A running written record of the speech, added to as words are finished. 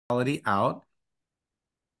out,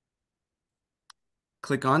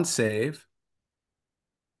 click on save,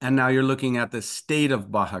 and now you're looking at the state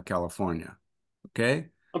of Baja California, okay?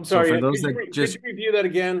 I'm So sorry. for those Could that could just, you review that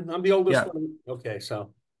again? I'm the oldest yeah, one. Okay,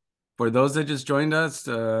 so for those that just joined us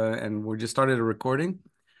and we just started a recording,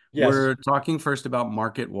 yes. we're talking first about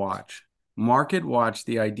Market Watch. Market Watch,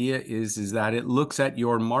 the idea is that it looks at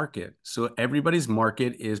your market. So everybody's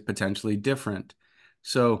market is potentially different.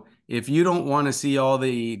 So if you don't want to see all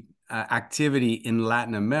the activity in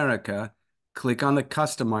Latin America, click on the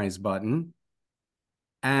Customize button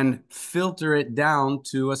and filter it down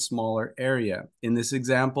to a smaller area. In this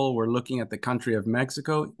example, we're looking at the country of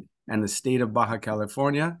Mexico and the state of Baja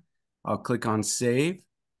California. I'll click on Save.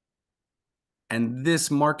 And this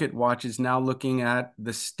market watch is now looking at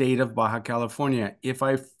the state of Baja California. If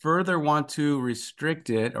I further want to restrict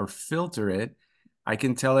it or filter it, I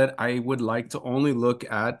can tell it I would like to only look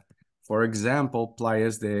at, for example,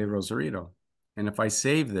 Playas de Rosarito. And if I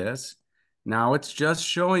save this, now it's just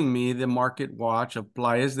showing me the market watch of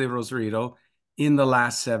Playas de Rosarito in the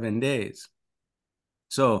last 7 days.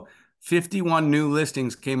 So 51 new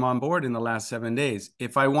listings came on board in the last 7 days.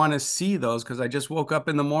 If I want to see those, because I just woke up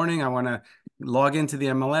in the morning, I want to log into the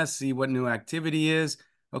MLS, see what new activity is.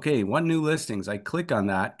 Okay, what new listings? I click on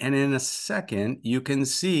that, and in a second, you can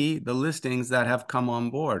see the listings that have come on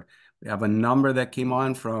board. We have a number that came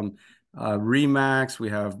on from Remax. We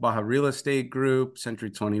have Baja Real Estate Group, Century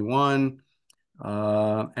 21,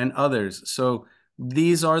 and others. So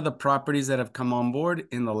these are the properties that have come on board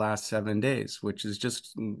in the last 7 days, which is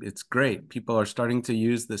just, it's great. People are starting to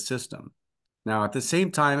use the system. Now, at the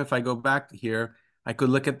same time, if I go back here, I could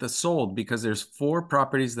look at the sold because there's 4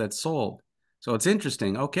 properties that sold. So it's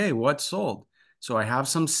interesting. Okay, what sold? So I have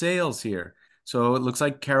some sales here. So it looks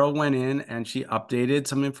like Carol went in and she updated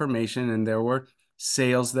some information, and there were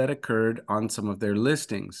sales that occurred on some of their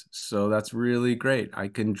listings. So that's really great. I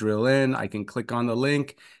can drill in, I can click on the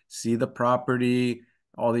link, see the property,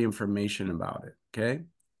 all the information about it. Okay.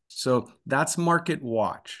 So that's Market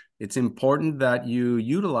Watch. It's important that you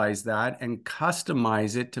utilize that and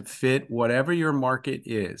customize it to fit whatever your market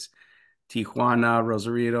is. Tijuana,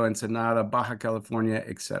 Rosarito, Ensenada, Baja California,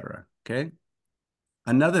 etc. Okay.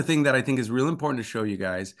 Another thing that I think is real important to show you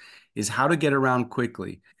guys is how to get around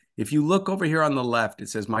quickly. If you look over here on the left, it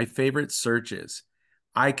says my favorite searches.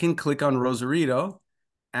 I can click on Rosarito,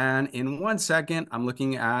 and in 1 second, I'm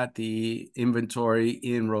looking at the inventory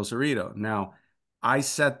in Rosarito. Now, I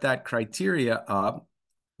set that criteria up.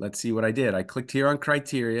 Let's see what I did. I clicked here on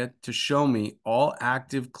criteria to show me all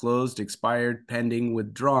active, closed, expired, pending,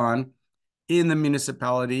 withdrawn in the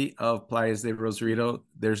municipality of Playas de Rosarito.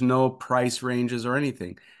 There's no price ranges or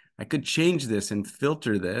anything. I could change this and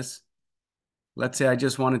filter this. Let's say I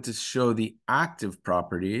just wanted to show the active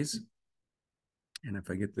properties. And if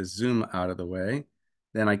I get the zoom out of the way,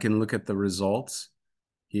 then I can look at the results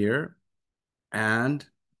here. And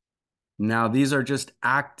now these are just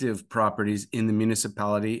active properties in the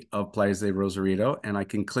municipality of Playas de Rosarito. And I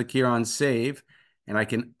can click here on save, and I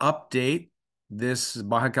can update this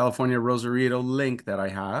Baja California Rosarito link that I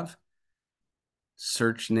have.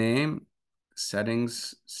 Search name,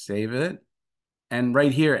 settings, save it. And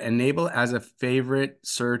right here, enable as a favorite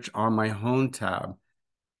search on my home tab.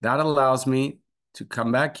 That allows me to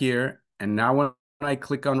come back here. And now when I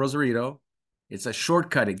click on Rosarito, it's a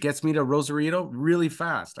shortcut. It gets me to Rosarito really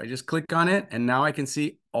fast. I just click on it, and now I can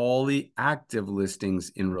see all the active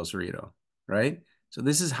listings in Rosarito, right? So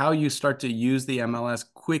this is how you start to use the MLS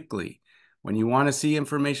quickly. When you want to see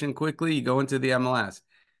information quickly, you go into the MLS.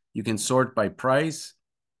 You can sort by price,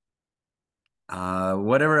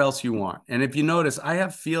 whatever else you want. And if you notice, I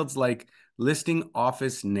have fields like listing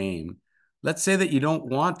office name. Let's say that you don't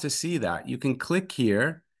want to see that. You can click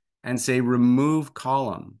here and say remove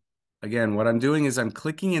column. Again, what I'm doing is I'm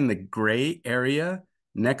clicking in the gray area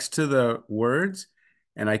next to the words,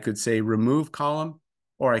 and I could say remove column,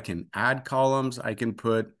 or I can add columns. I can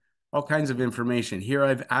put all kinds of information. Here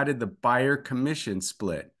I've added the buyer commission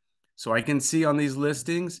split. So I can see on these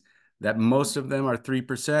listings that most of them are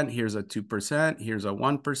 3%. Here's a 2%. Here's a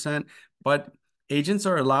 1%. But agents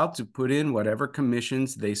are allowed to put in whatever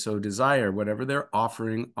commissions they so desire, whatever they're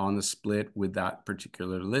offering on the split with that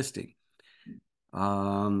particular listing.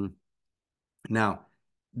 Now,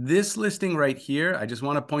 this listing right here, I just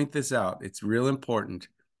want to point this out. It's real important.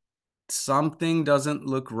 Something doesn't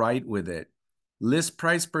look right with it. List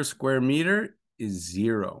price per square meter is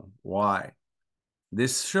 0. Why?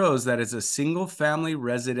 This shows that it's a single family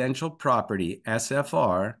residential property,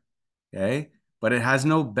 SFR, okay? But it has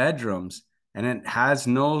no bedrooms and it has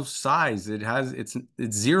no size. It's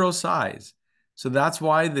 0 size. So that's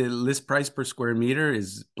why the list price per square meter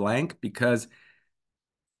is blank, because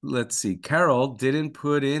let's see, Carol didn't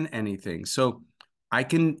put in anything. So I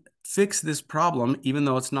can fix this problem even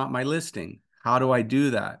though it's not my listing. How do I do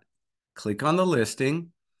that? Click on the listing,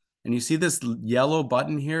 and you see this yellow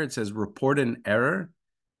button here. It says report an error.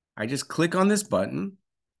 I just click on this button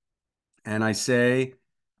and I say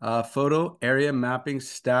photo area mapping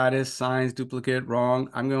status signs duplicate wrong.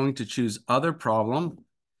 I'm going to choose other problem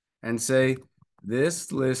and say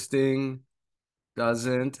this listing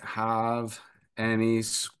doesn't have any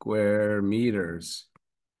square meters.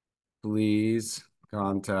 Please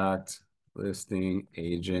contact listing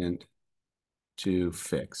agent to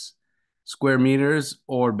fix. Square meters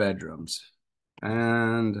or bedrooms?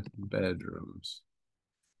 And bedrooms.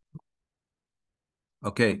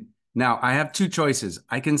 Okay, now I have two choices.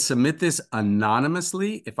 I can submit this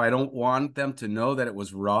anonymously if I don't want them to know that it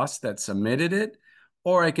was Ross that submitted it,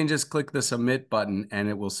 or I can just click the submit button and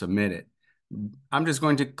it will submit it. I'm just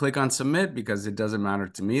going to click on submit because it doesn't matter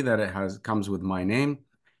to me that it comes with my name,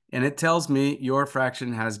 and it tells me your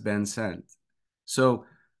fraction has been sent. So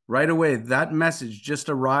right away, that message just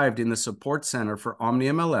arrived in the support center for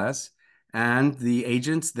OMNI MLS, and the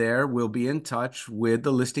agents there will be in touch with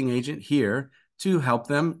the listing agent here to help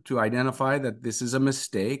them to identify that this is a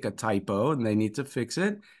mistake, a typo, and they need to fix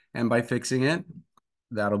it. And by fixing it,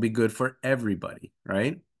 that'll be good for everybody,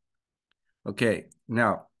 right? Okay,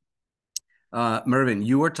 now, Mervin,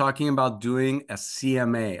 you were talking about doing a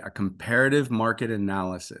CMA, a comparative market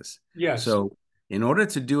analysis. Yes. So in order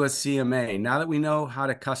to do a CMA, now that we know how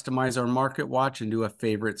to customize our market watch and do a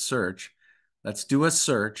favorite search, let's do a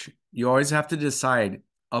search. You always have to decide,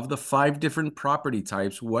 of the 5 different property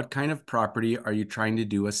types, what kind of property are you trying to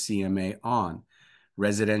do a CMA on?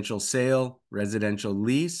 Residential sale, residential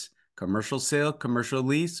lease, commercial sale, commercial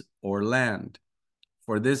lease, or land.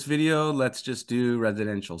 For this video, let's just do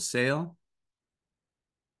residential sale.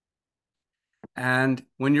 And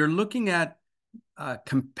when you're looking at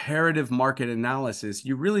comparative market analysis,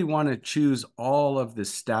 you really want to choose all of the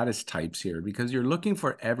status types here because you're looking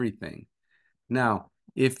for everything. Now,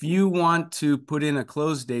 if you want to put in a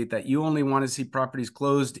close date that you only want to see properties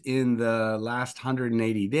closed in the last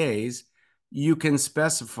 180 days, you can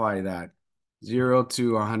specify that 0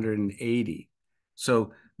 to 180.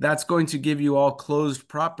 So that's going to give you all closed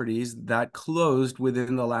properties that closed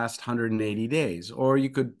within the last 180 days. Or you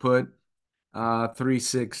could put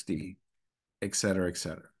 360, et cetera, et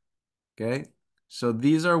cetera. Okay. So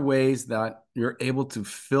these are ways that you're able to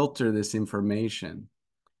filter this information.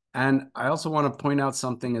 And I also want to point out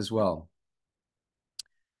something as well.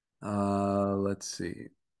 Let's see.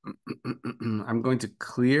 I'm going to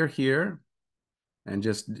clear here and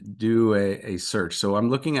just do a search. So I'm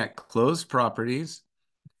looking at closed properties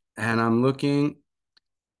and I'm looking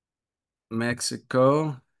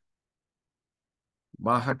Mexico,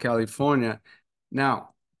 Baja California. Now,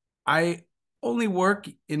 I only work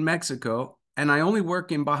in Mexico and I only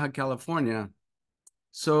work in Baja California.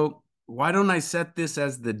 So why don't I set this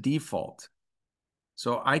as the default?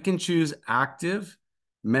 So I can choose active,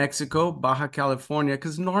 Mexico, Baja California,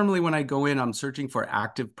 because normally when I go in, I'm searching for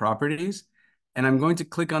active properties. And I'm going to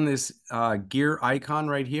click on this gear icon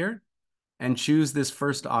right here and choose this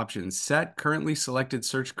first option, set currently selected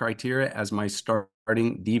search criteria as my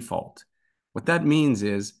starting default. What that means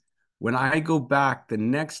is when I go back the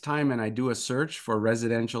next time and I do a search for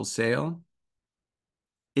residential sale,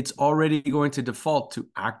 it's already going to default to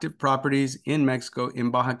active properties in Mexico,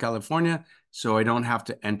 in Baja California, so I don't have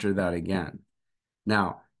to enter that again.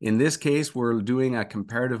 Now, in this case, we're doing a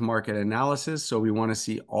comparative market analysis, so we want to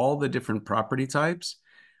see all the different property types.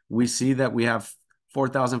 We see that we have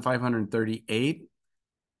 4,538,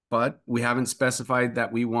 but we haven't specified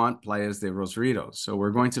that we want Playas de Rosarito. So we're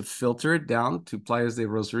going to filter it down to Playas de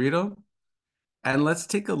Rosarito. And let's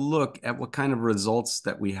take a look at what kind of results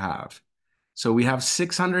that we have. So we have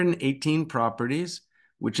 618 properties,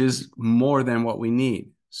 which is more than what we need.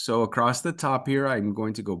 So across the top here, I'm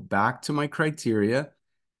going to go back to my criteria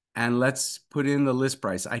and let's put in the list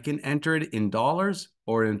price. I can enter it in dollars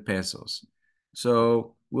or in pesos.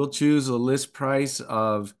 So we'll choose a list price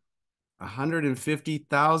of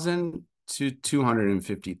 150,000 to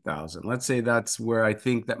 250,000. Let's say that's where I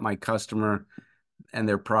think that my customer and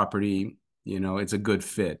their property, it's a good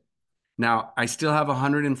fit. Now, I still have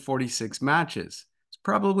 146 matches. It's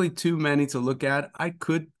probably too many to look at. I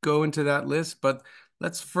could go into that list, but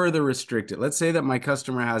let's further restrict it. Let's say that my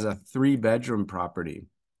customer has a 3-bedroom property.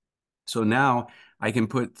 So now I can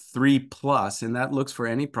put 3 plus, and that looks for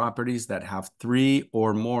any properties that have 3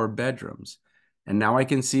 or more bedrooms. And now I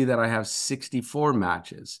can see that I have 64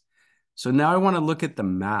 matches. So now I want to look at the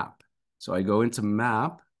map. So I go into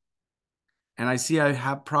map and I see I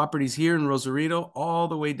have properties here in Rosarito all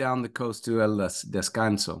the way down the coast to El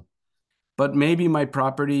Descanso. But maybe my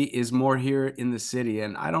property is more here in the city,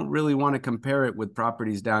 and I don't really want to compare it with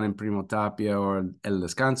properties down in Primo Tapia or El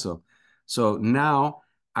Descanso. So now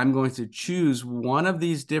I'm going to choose one of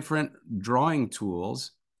these different drawing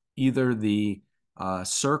tools, either the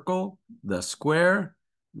circle, the square,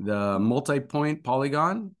 the multi-point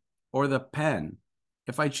polygon, or the pen.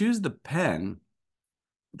 If I choose the pen,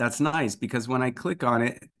 that's nice because when I click on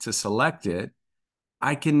it to select it,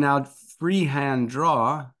 I can now freehand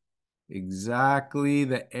draw exactly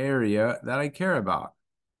the area that I care about.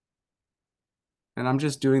 And I'm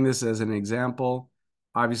just doing this as an example.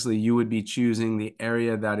 Obviously, you would be choosing the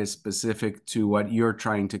area that is specific to what you're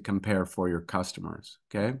trying to compare for your customers,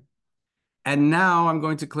 okay? And now I'm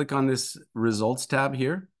going to click on this results tab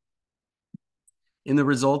here. In the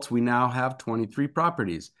results, we now have 23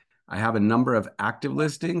 properties. I have a number of active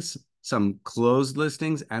listings, some closed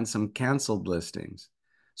listings, and some canceled listings.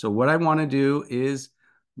 So what I want to do is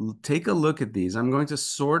take a look at these. I'm going to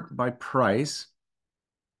sort by price.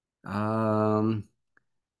 Let's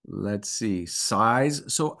see, size.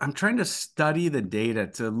 So I'm trying to study the data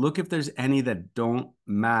to look if there's any that don't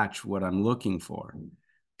match what I'm looking for.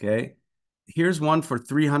 Okay. Here's one for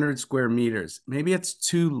 300 square meters. Maybe it's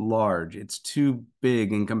too large. It's too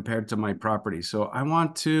big in compared to my property. So I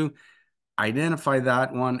want to identify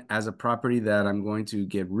that one as a property that I'm going to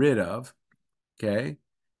get rid of. Okay.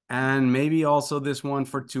 And maybe also this one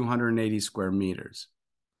for 280 square meters.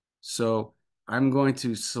 So I'm going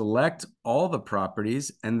to select all the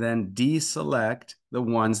properties and then deselect the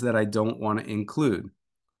ones that I don't want to include.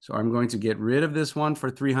 So I'm going to get rid of this one for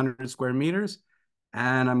 300 square meters,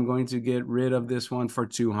 and I'm going to get rid of this one for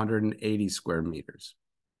 280 square meters.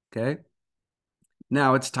 Okay.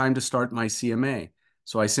 Now it's time to start my CMA.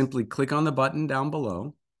 So I simply click on the button down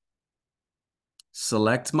below,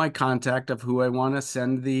 select my contact of who I want to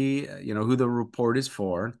send the, who the report is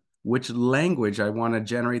for, which language I want to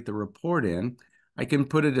generate the report in. I can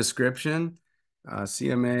put a description,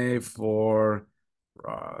 CMA for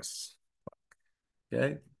Ross.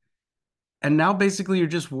 Okay. And now basically you're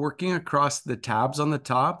just working across the tabs on the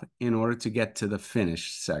top in order to get to the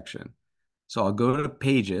finish section. So I'll go to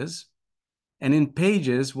pages. And in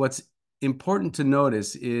pages, what's important to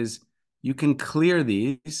notice is you can clear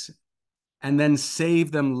these and then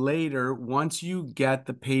save them later once you get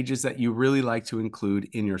the pages that you really like to include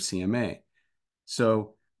in your CMA.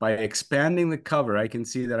 So by expanding the cover, I can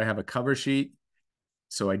see that I have a cover sheet.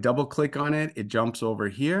 So I double click on it, it jumps over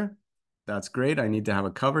here. That's great. I need to have a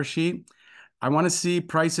cover sheet. I want to see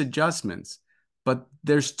price adjustments, but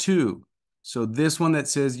there's two. So this one that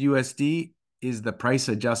says USD is the price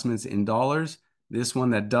adjustments in dollars. This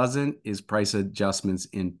one that doesn't is price adjustments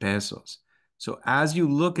in pesos. So as you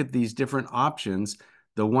look at these different options,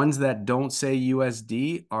 the ones that don't say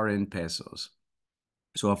USD are in pesos.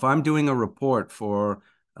 So if I'm doing a report for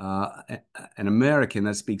an American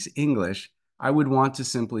that speaks English, I would want to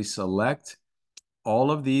simply select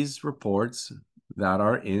all of these reports that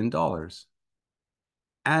are in dollars.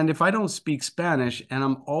 And if I don't speak Spanish and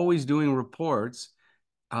I'm always doing reports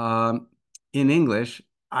in English,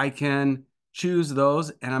 I can choose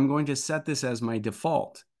those and I'm going to set this as my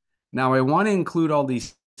default. Now I want to include all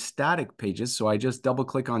these static pages, so I just double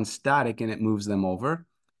click on static and it moves them over.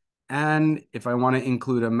 And if I want to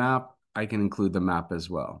include a map, I can include the map as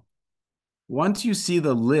well. Once you see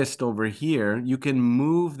the list over here, you can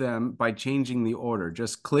move them by changing the order.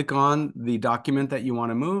 Just click on the document that you want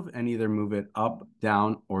to move and either move it up,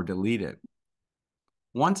 down, or delete it.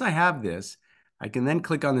 Once I have this, I can then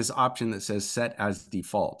click on this option that says set as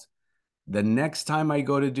default. The next time I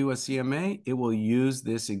go to do a CMA, it will use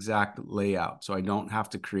this exact layout, so I don't have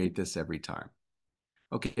to create this every time.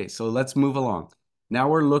 Okay, so let's move along. Now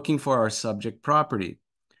we're looking for our subject property.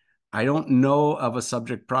 I don't know of a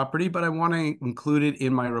subject property, but I want to include it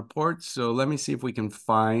in my report. So let me see if we can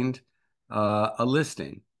find a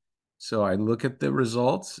listing. So I look at the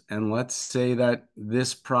results and let's say that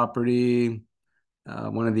this property,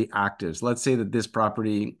 one of the actives, let's say that this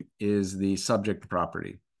property is the subject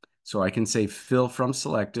property. So I can say fill from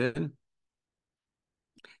selected.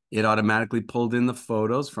 It automatically pulled in the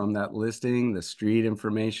photos from that listing, the street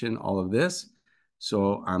information, all of this.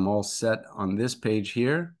 So I'm all set on this page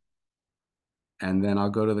here. And then I'll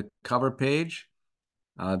go to the cover page.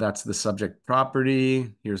 That's the subject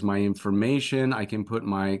property. Here's my information. I can put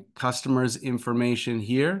my customer's information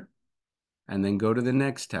here and then go to the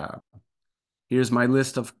next tab. Here's my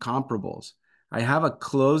list of comparables. I have a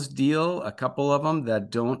closed deal, a couple of them that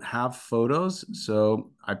don't have photos, so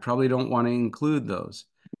I probably don't want to include those.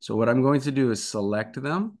 So what I'm going to do is select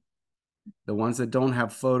them. The ones that don't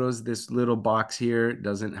have photos, this little box here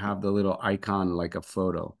doesn't have the little icon like a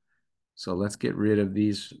photo. So let's get rid of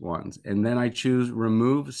these ones. And then I choose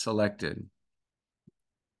remove selected.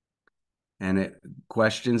 And it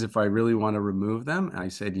questions if I really want to remove them. I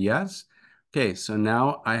said yes. Okay, so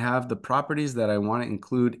now I have the properties that I want to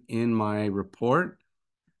include in my report.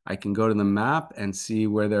 I can go to the map and see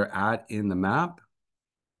where they're at in the map.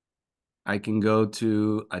 I can go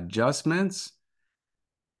to adjustments.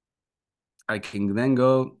 I can then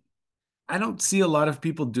go, I don't see a lot of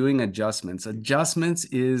people doing adjustments. Adjustments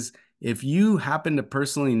is if you happen to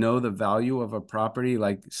personally know the value of a property,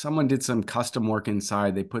 like someone did some custom work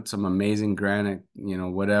inside, they put some amazing granite,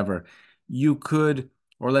 whatever, you could,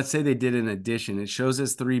 or let's say they did an addition. It shows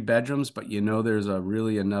us 3 bedrooms, but there's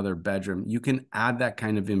really another bedroom. You can add that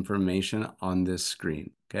kind of information on this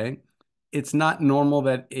screen, okay? It's not normal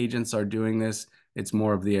that agents are doing this. It's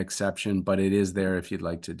more of the exception, but it is there if you'd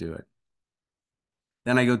like to do it.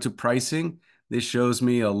 Then I go to pricing. This shows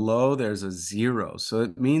me a low, there's a 0. So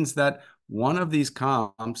it means that one of these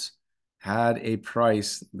comps had a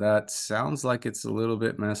price that sounds like it's a little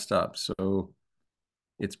bit messed up. So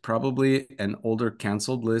it's probably an older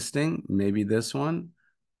canceled listing, maybe this one.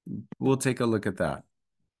 We'll take a look at that.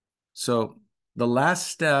 So the last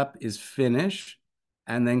step is finish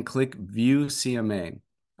and then click view CMA.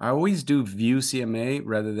 I always do view CMA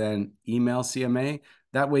rather than email CMA.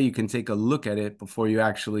 That way you can take a look at it before you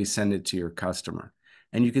actually send it to your customer.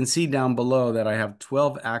 And you can see down below that I have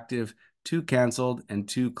 12 active, 2 canceled, and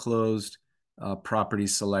 2 closed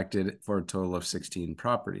properties selected for a total of 16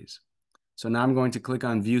 properties. So now I'm going to click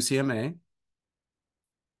on view CMA.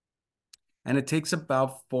 And it takes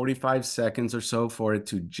about 45 seconds or so for it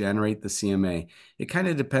to generate the CMA. It kind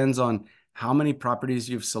of depends on how many properties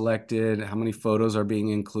you've selected, how many photos are being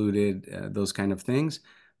included, those kind of things.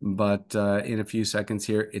 But in a few seconds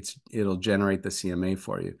here, it'll generate the CMA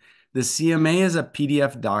for you. The CMA is a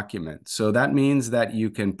PDF document. So that means that you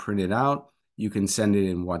can print it out, you can send it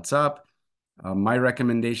in WhatsApp. My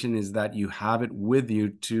recommendation is that you have it with you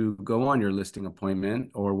to go on your listing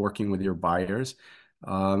appointment or working with your buyers.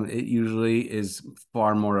 It usually is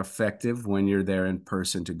far more effective when you're there in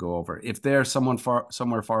person to go over. If they're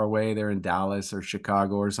somewhere far away, they're in Dallas or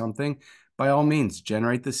Chicago or something, by all means,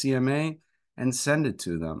 generate the CMA and send it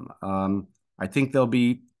to them. I think they'll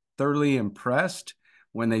be thoroughly impressed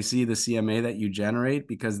when they see the CMA that you generate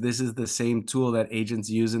because this is the same tool that agents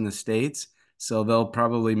use in the States. So they'll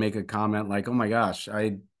probably make a comment like, oh my gosh,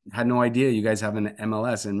 I had no idea you guys have an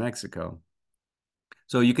MLS in Mexico.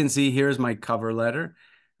 So you can see here's my cover letter.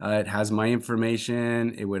 It has my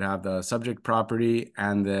information. It would have the subject property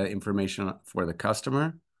and the information for the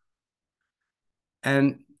customer.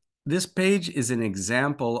 And this page is an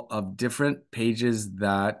example of different pages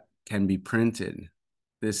that can be printed.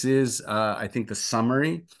 This is, I think, the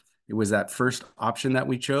summary. It was that first option that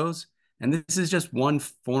we chose. And this is just one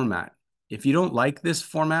format. If you don't like this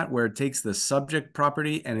format where it takes the subject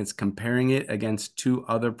property and it's comparing it against 2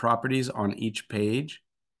 other properties on each page,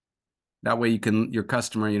 that way your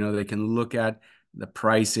customer, they can look at the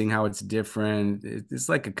pricing, how it's different. It's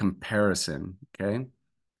like a comparison, okay?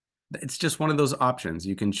 It's just one of those options.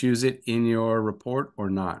 You can choose it in your report or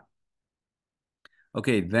not.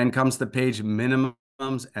 Okay, then comes the page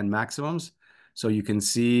minimums and maximums. So you can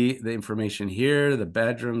see the information here, the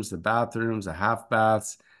bedrooms, the bathrooms, the half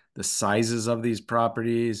baths, the sizes of these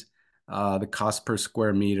properties, the cost per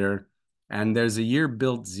square meter. And there's a year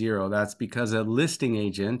built 0. That's because a listing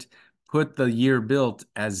agent put the year built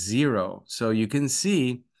as 0. So you can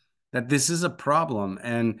see that this is a problem.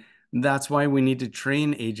 And that's why we need to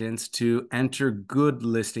train agents to enter good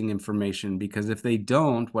listing information, because if they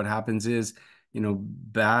don't, what happens is,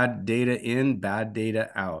 bad data in, bad data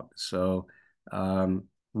out. So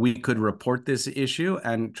we could report this issue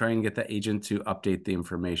and try and get the agent to update the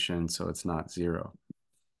information so it's not 0.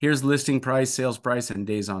 Here's listing price, sales price, and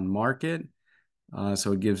days on market.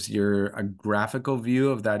 So it gives you a graphical view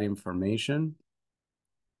of that information.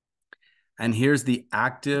 And here's the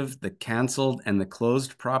active, the canceled, and the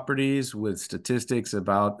closed properties with statistics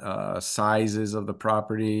about sizes of the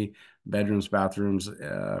property, bedrooms, bathrooms,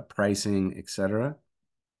 pricing, etc.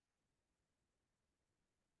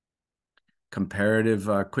 Comparative,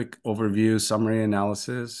 quick overview, summary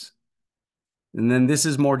analysis. And then this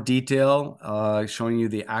is more detail, showing you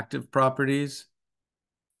the active properties.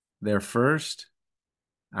 They're first.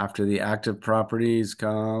 After the active properties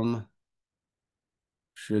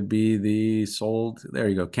should be the sold. There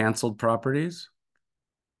you go, canceled properties.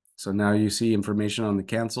 So now you see information on the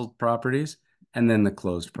canceled properties and then the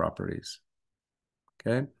closed properties.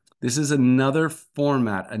 Okay. This is another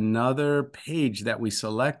format, another page that we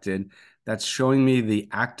selected that's showing me the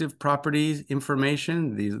active properties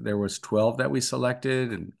information. There was 12 that we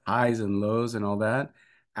selected, and highs and lows and all that.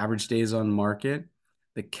 Average days on market,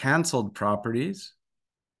 the canceled properties,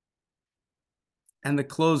 and the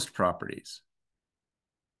closed properties.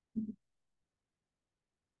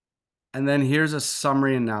 And then here's a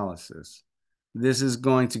summary analysis. This is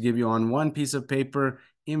going to give you on one piece of paper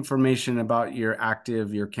information about your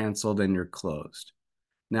active, your canceled, and your closed.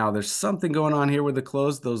 Now, there's something going on here with the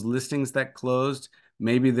closed. Those listings that closed,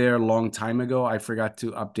 maybe they're a long time ago. I forgot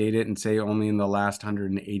to update it and say only in the last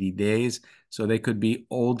 180 days. So they could be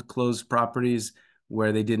old closed properties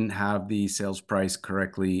where they didn't have the sales price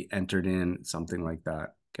correctly entered in, something like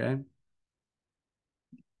that. Okay.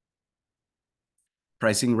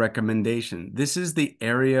 Pricing recommendation. This is the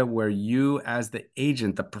area where you, as the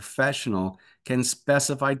agent, the professional, can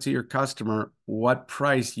specify to your customer what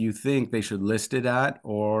price you think they should list it at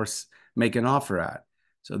or make an offer at.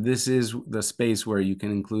 So this is the space where you can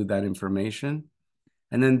include that information.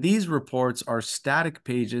 And then these reports are static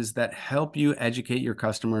pages that help you educate your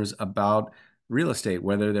customers about real estate,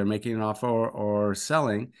 whether they're making an offer or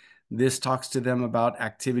selling. This talks to them about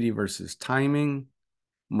activity versus timing,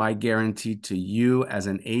 my guarantee to you as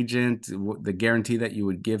an agent, the guarantee that you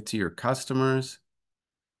would give to your customers,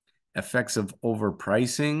 effects of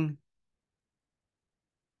overpricing,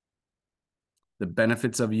 the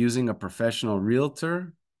benefits of using a professional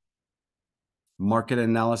realtor, market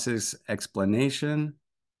analysis explanation,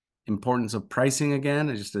 importance of pricing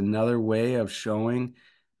again, just another way of showing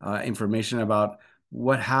information about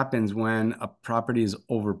what happens when a property is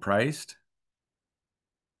overpriced.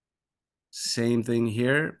 Same thing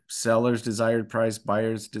here, seller's desired price,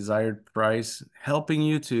 buyer's desired price, helping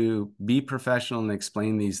you to be professional and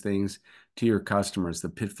explain these things to your customers, the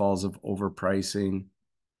pitfalls of overpricing.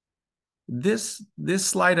 This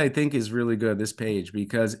slide, I think, is really good, this page,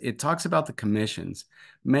 because it talks about the commissions.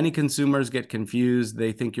 Many consumers get confused.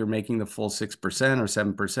 They think you're making the full 6% or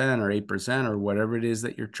 7% or 8% or whatever it is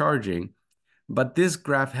that you're charging. But this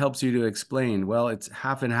graph helps you to explain, well, it's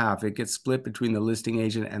half and half. It gets split between the listing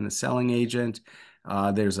agent and the selling agent.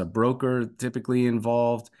 There's a broker typically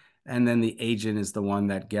involved, and then the agent is the one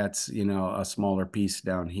that gets, a smaller piece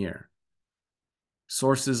down here.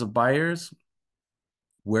 Sources of buyers,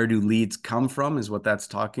 where do leads come from is what that's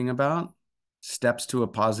talking about. Steps to a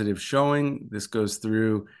positive showing. This goes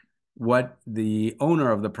through what the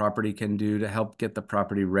owner of the property can do to help get the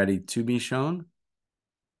property ready to be shown.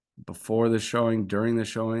 Before the showing, during the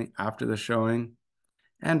showing, after the showing.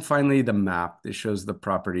 And finally, the map. This shows the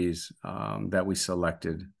properties that we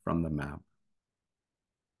selected from the map.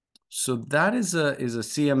 So that is a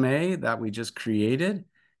CMA that we just created.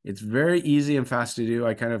 It's very easy and fast to do.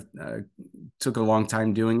 I kind of took a long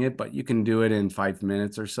time doing it, but you can do it in 5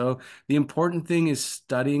 minutes or so. The important thing is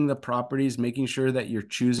studying the properties, making sure that you're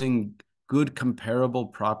choosing good comparable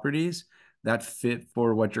properties that fit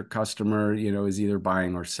for what your customer, is either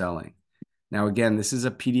buying or selling. Now, again, this is a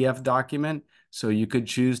PDF document, so you could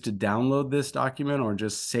choose to download this document or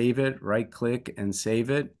just save it, right-click and save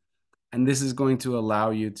it. And this is going to allow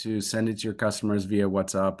you to send it to your customers via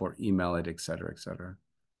WhatsApp or email it, et cetera, et cetera.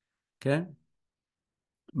 Okay.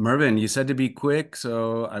 Mervin, you said to be quick,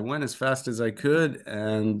 so I went as fast as I could,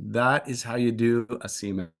 and that is how you do a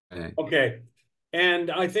CMA. Okay.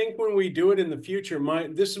 And I think when we do it in the future,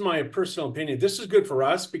 this is my personal opinion. This is good for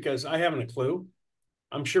us because I haven't a clue.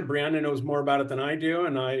 I'm sure Brianna knows more about it than I do.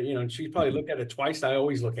 And she probably looked at it twice. I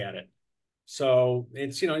always look at it. So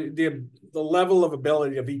it's, the level of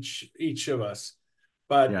ability of each of us.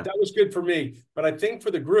 But Yeah. that was good for me. But I think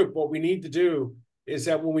for the group, what we need to do is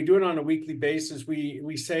that when we do it on a weekly basis,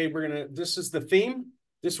 we say this is the theme,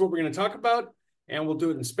 this is what we're gonna talk about, and we'll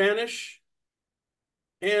do it in Spanish.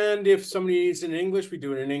 And if somebody needs it in English, we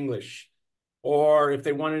do it in English. Or if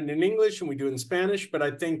they want it in English and we do it in Spanish. But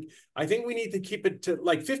I think we need to keep it to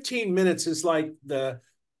like 15 minutes is like the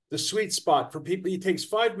sweet spot for people. It takes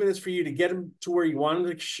 5 minutes for you to get them to where you want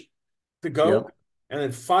them to go. Yep. And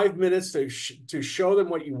then 5 minutes to show them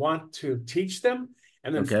what you want to teach them.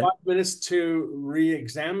 And then Okay. 5 minutes to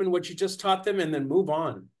re-examine what you just taught them and then move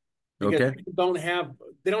on. Because Okay. people don't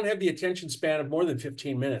have the attention span of more than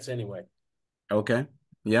 15 minutes anyway. Okay.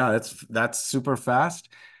 Yeah, that's super fast.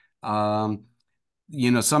 Somehow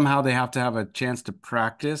they have to have a chance to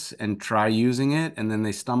practice and try using it, and then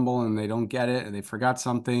they stumble and they don't get it and they forgot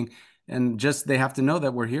something. And just they have to know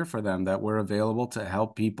that we're here for them, that we're available to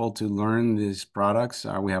help people to learn these products.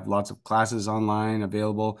 We have lots of classes online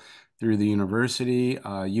available through the university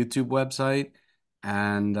YouTube website.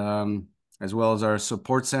 And as well as our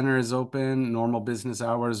support center is open, normal business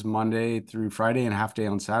hours Monday through Friday and half day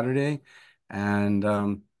on Saturday. And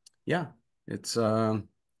yeah, it's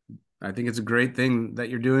I think it's a great thing that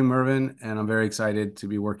you're doing, Mervin, and I'm very excited to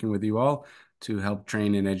be working with you all to help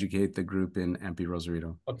train and educate the group in MP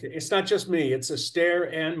Rosarito. Okay, it's not just me, it's Esther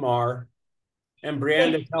and Mar. And And,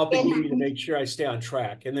 Brianna's helping me to and make sure I stay on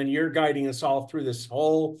track. And then you're guiding us all through this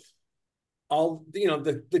whole, all, you know,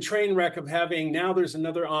 the train wreck of having, now there's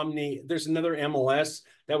another there's another MLS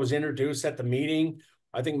that was introduced at the meeting.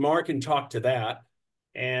 I think Mark can talk to that.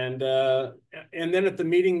 And then at the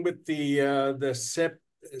meeting with the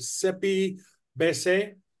CEPI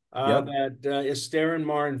BC, Yep. that Esther and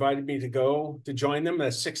Mar invited me to go to join them, a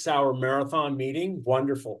 6-hour marathon meeting.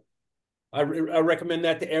 Wonderful. I recommend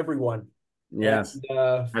that to everyone. And Yes.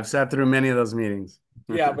 I've sat through many of those meetings.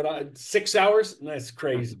 yeah, but 6 hours, that's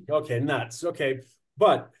crazy. Okay, nuts. Okay.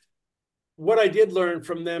 But what I did learn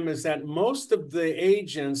from them is that most of the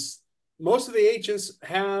agents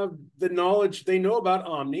have the knowledge, they know about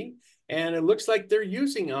Omni, and it looks like they're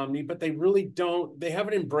using Omni, but they really don't, they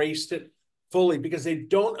haven't embraced it fully because they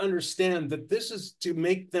don't understand that this is to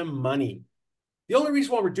make them money. The only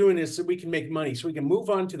reason why we're doing this is so we can make money, so we can move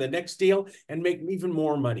on to the next deal and make even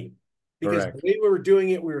more money. Because the Correct. way we were doing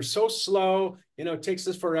it, we were so slow. You know, it takes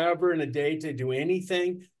us forever and a day to do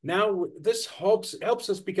anything. Now this helps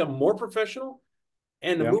us become more professional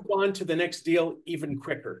and to Yep. move on to the next deal even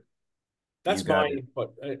quicker. You That's my got it.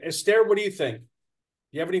 input. Esther, what do you think?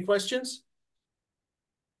 You have any questions?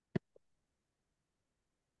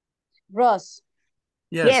 Ross,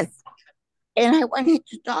 Yes. yes, and I wanted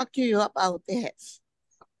to talk to you about this.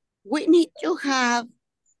 We need to have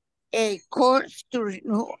a course to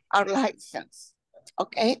renew our license,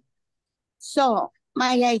 okay? So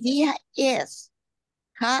my idea is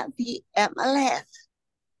have the MLS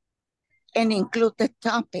and include the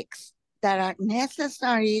topics that are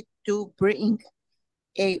necessary to bring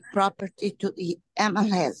a property to the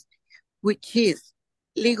MLS, which is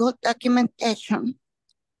legal documentation,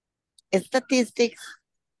 statistics,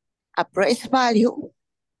 appraised value,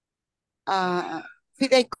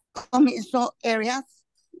 fideicomiso areas.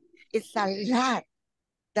 It's a lot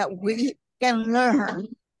that we can learn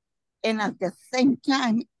and at the same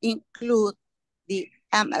time include the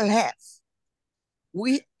MLS.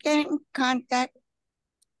 We can contact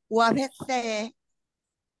UABC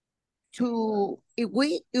to, if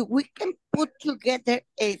we can put together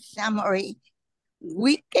a summary,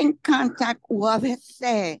 we can contact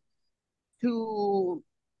UABC to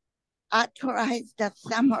authorize the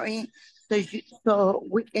summary so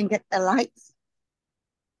we can get the lights.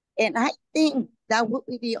 And I think that would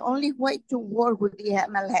be the only way to work with the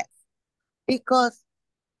MLS because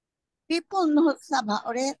people knows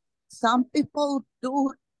about it. Some people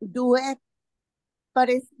do it, but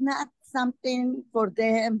it's not something for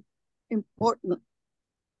them important.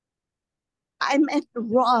 I met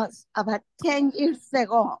Ross about 10 years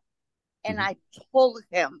ago, and Mhm. I told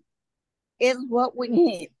him, it's what we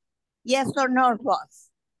need. Yes or no, Ross?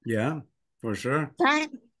 Yeah, for sure.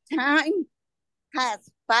 Time has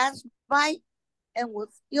passed by, and we're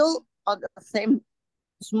still on the same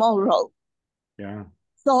small road. Yeah.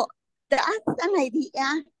 So that's an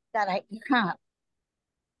idea that I have.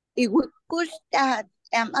 If we push that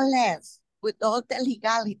MLS with all the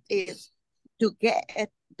legalities to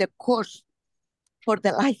get the course for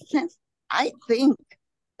the license, I think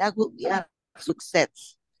that would be a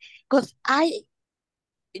success. Because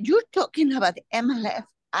you're talking about the MLS.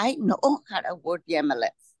 I know how to work the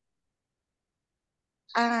MLS.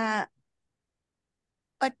 Uh,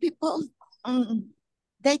 but people,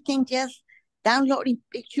 they can just downloading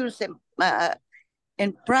pictures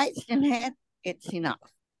and pricing it. It's enough.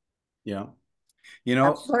 Yeah. You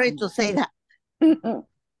I'm know, sorry to say that.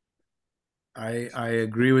 I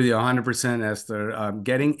agree with you 100%, Esther.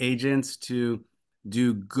 Getting agents to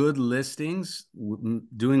do good listings,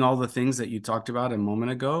 doing all the things that you talked about a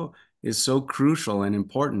moment ago is so crucial and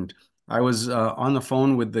important. I was on the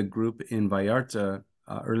phone with the group in Vallarta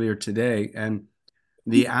earlier today, and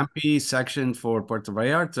the AMPI section for Puerto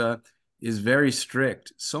Vallarta is very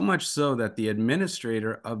strict, so much so that the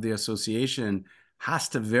administrator of the association has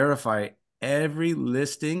to verify every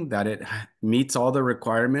listing that it meets all the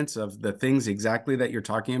requirements of the things exactly that you're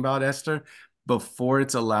talking about, Esther, before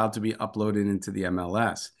it's allowed to be uploaded into the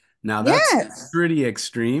MLS. Now, that's Yes. pretty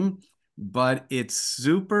extreme, but it's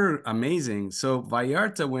super amazing. So,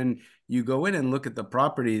 Vallarta, when you go in and look at the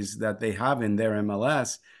properties that they have in their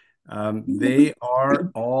MLS, they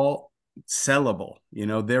are all sellable. You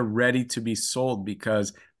know, they're ready to be sold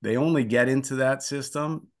because they only get into that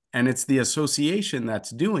system and it's the association that's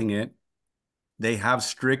doing it they have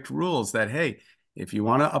strict rules that, hey, if you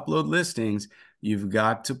want to upload listings, you've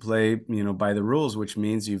got to play, by the rules, which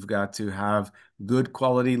means you've got to have good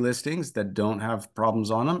quality listings that don't have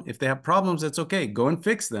problems on them. If they have problems, that's okay. Go and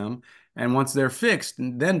fix them. And once they're fixed,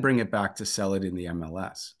 then bring it back to sell it in the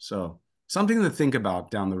MLS. So something to think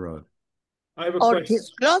about down the road. I have a Or question.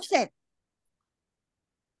 disclose it.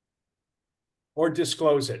 Or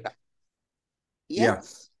disclose it.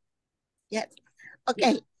 Yes. Yes.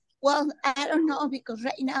 Okay. Well, I don't know, because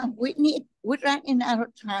right now we're running out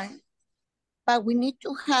of time, but we need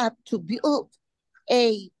to build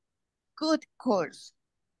a good course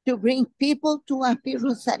to bring people to Amphi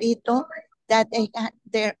Rosarito that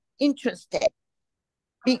they're interested,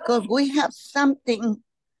 because we have something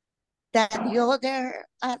that the other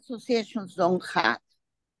associations don't have.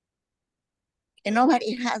 And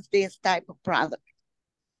nobody has this type of product.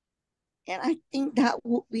 And I think that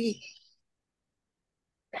would be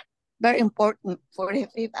very important for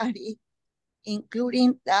everybody,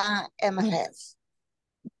 including the MLS.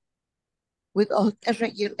 With all the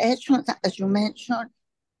regulations, as you mentioned,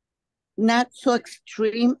 not so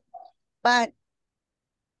extreme, but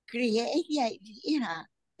create the idea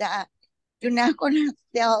that you're not going to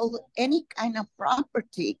sell any kind of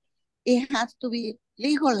property. It has to be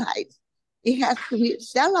legalized. It has to be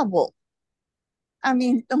sellable. I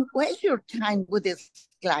mean, don't waste your time with this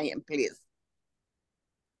client, please.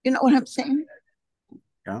 You know what I'm saying?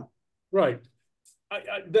 Yeah. Right.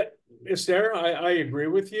 Esther, I agree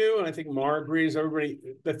with you, and I think Mar agrees. Everybody,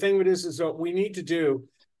 the thing with this is what we need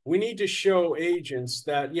to show agents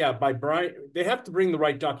that, yeah, they have to bring the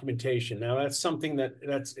right documentation. Now, that's something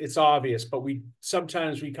it's obvious, but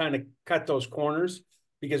sometimes we kind of cut those corners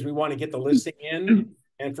because we want to get the listing in,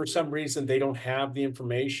 and for some reason they don't have the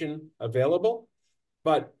information available.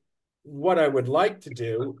 But what I would like to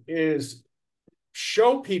do is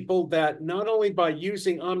show people that not only by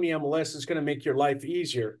using OMNI MLS is going to make your life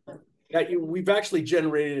easier, that we've actually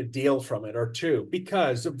generated a deal from it or two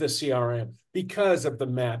because of the CRM, because of the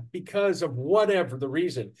map, because of whatever the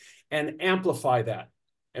reason, and amplify that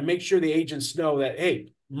and make sure the agents know that,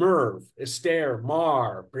 hey, Merv, Esther,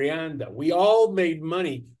 Mar, Brianda, we all made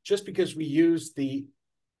money just because we used the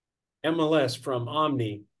MLS from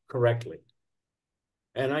OMNI correctly.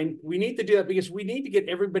 And we need to do that because we need to get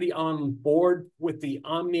everybody on board with the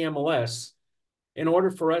OMNI MLS in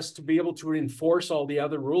order for us to be able to enforce all the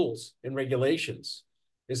other rules and regulations.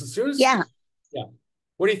 As soon as Yeah.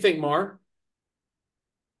 What do you think, Mar?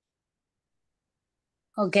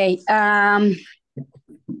 Okay. I'm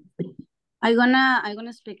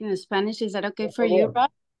gonna speak in Spanish. Is that okay for you, Ross?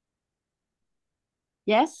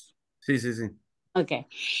 Yes? Sí, sí, sí. Okay.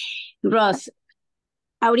 Ross,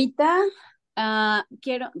 ahorita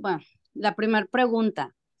bueno, la primera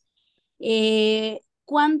pregunta.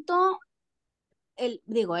 ¿Cuánto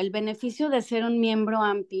el beneficio de ser un miembro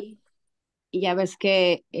AMPI? Y ya ves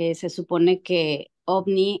que se supone que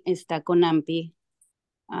OVNI está con AMPI.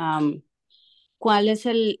 ¿Cuál es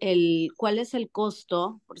el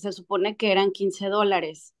costo? Porque se supone que eran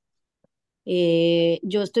 $15.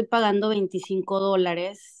 Yo estoy pagando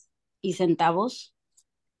 $25.00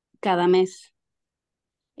 cada mes.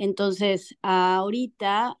 Entonces,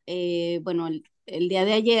 ahorita, bueno, el día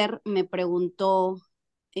de ayer me preguntó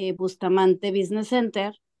Bustamante Business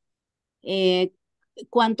Center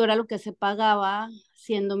cuánto era lo que se pagaba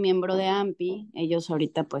siendo miembro de AMPI. Ellos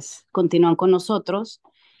ahorita pues continúan con nosotros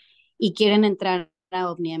y quieren entrar a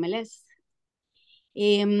OMNI MLS.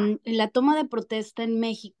 En la toma de protesta en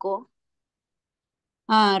México,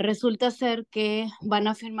 resulta ser que van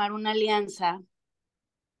a firmar una alianza,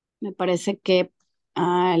 me parece que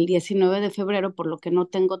el 19 de febrero, por lo que no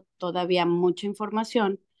tengo todavía mucha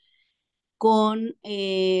información, con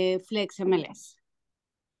Flex MLS.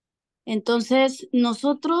 Entonces,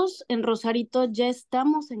 nosotros en Rosarito ya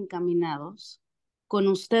estamos encaminados con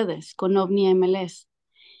ustedes, con OMNI MLS.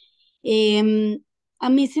 A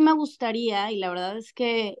mí sí me gustaría, y la verdad es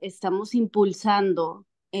que estamos impulsando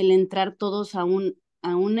el entrar todos a un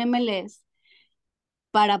MLS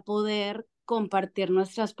para poder compartir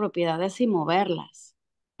nuestras propiedades y moverlas.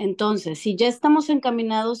 Entonces, si ya estamos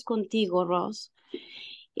encaminados contigo, Ross,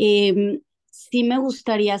 sí me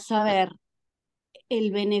gustaría saber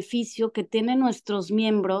el beneficio que tienen nuestros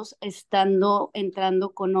miembros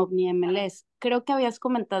entrando con OMNI MLS. Creo que habías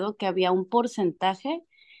comentado que había un porcentaje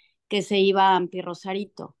que se iba a Ampi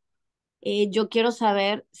Rosarito. Yo quiero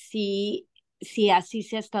saber si así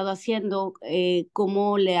se ha estado haciendo,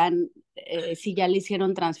 cómo si ya le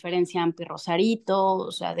hicieron transferencia a Ampi Rosarito,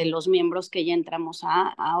 o sea, de los miembros que ya entramos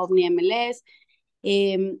a OMNI MLS.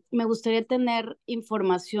 Me gustaría tener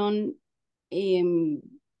información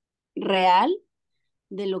real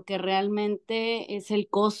de lo que realmente es el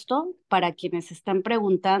costo para quienes están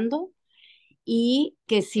preguntando y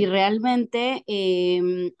que si realmente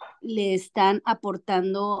le están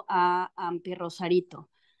aportando a Ampi Rosarito.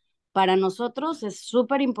 Para nosotros es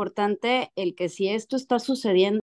súper importante el que si esto está sucediendo,